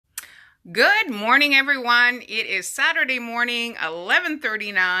Good morning, everyone. It is Saturday morning,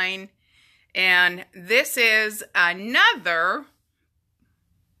 11:39, and this is another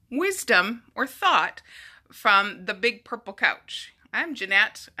wisdom or thought from the Big Purple Couch. I'm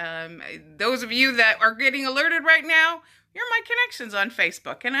Jeanette. Those of you that are getting alerted right now, you're my connections on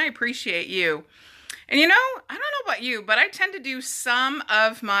Facebook, and I appreciate you. And I don't know about you, but I tend to do some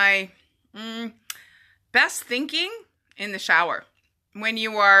of my best thinking in the shower when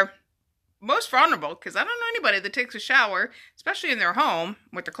you are most vulnerable, because I don't know anybody that takes a shower, especially in their home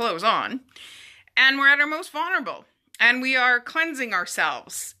with their clothes on, and we're at our most vulnerable, and we are cleansing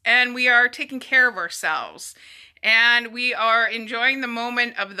ourselves, and we are taking care of ourselves, and we are enjoying the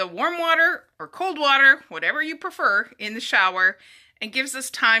moment of the warm water or cold water, whatever you prefer, in the shower, and gives us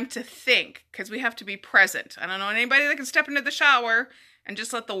time to think, because we have to be present. I don't know anybody that can step into the shower and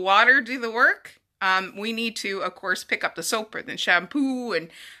just let the water do the work. We need to, of course, pick up the soap and the shampoo and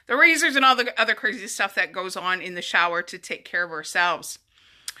the razors and all the other crazy stuff that goes on in the shower to take care of ourselves.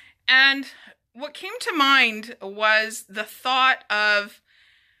 And what came to mind was the thought of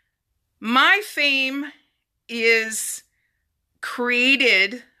my fame is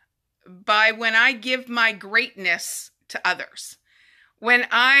created by when I give my greatness to others. When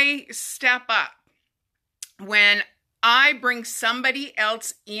I step up, when I bring somebody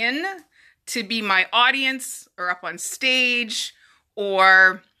else in to be my audience or up on stage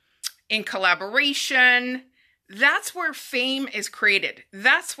or in collaboration, that's where fame is created.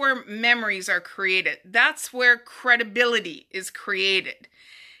 That's where memories are created. That's where credibility is created,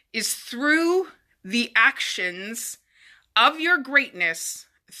 is through the actions of your greatness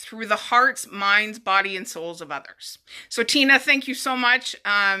through the hearts, minds, body, and souls of others. So Tina, thank you so much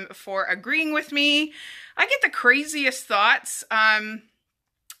for agreeing with me. I get the craziest thoughts.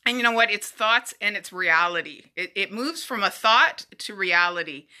 And you know what? It's thoughts and it's reality. It moves from a thought to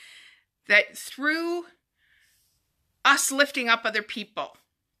reality. That through us lifting up other people,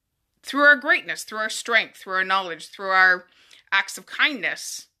 through our greatness, through our strength, through our knowledge, through our acts of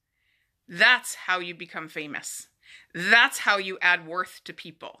kindness, that's how you become famous. That's how you add worth to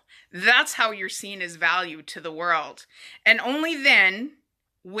people. That's how you're seen as value to the world. And only then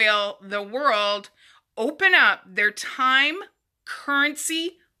will the world open up their time,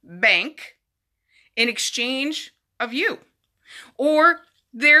 currency, bank in exchange of you, or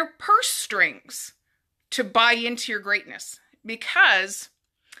their purse strings to buy into your greatness. Because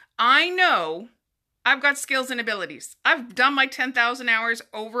I know I've got skills and abilities. I've done my 10,000 hours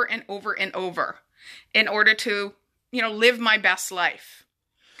over and over and over in order to, live my best life.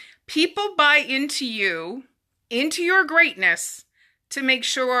 People buy into you, into your greatness, to make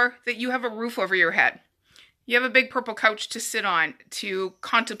sure that you have a roof over your head. You have a big purple couch to sit on, to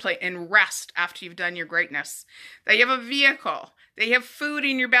contemplate and rest after you've done your greatness. That you have a vehicle, that you have food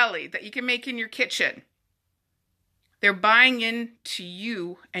in your belly, that you can make in your kitchen. They're buying into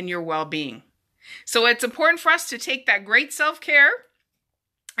you and your well-being. So it's important for us to take that great self-care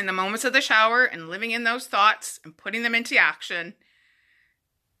in the moments of the shower and living in those thoughts and putting them into action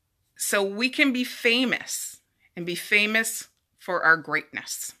so we can be famous and be famous for our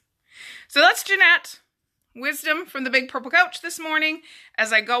greatness. So that's Jeanette. Wisdom from the Big Purple Couch this morning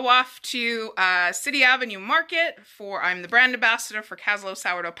as I go off to City Avenue Market I'm the brand ambassador for Caslow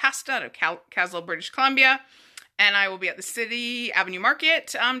Sourdough Pasta out of Caslow, British Columbia. And I will be at the City Avenue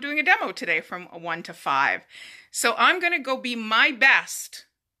Market doing a demo today from 1 to 5. So I'm going to go be my best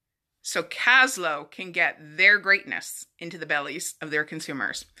so Caslow can get their greatness into the bellies of their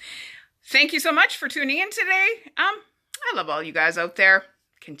consumers. Thank you so much for tuning in today. I love all you guys out there.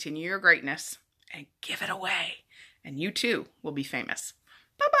 Continue your greatness and give it away. And you too will be famous.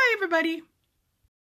 Bye-bye, everybody.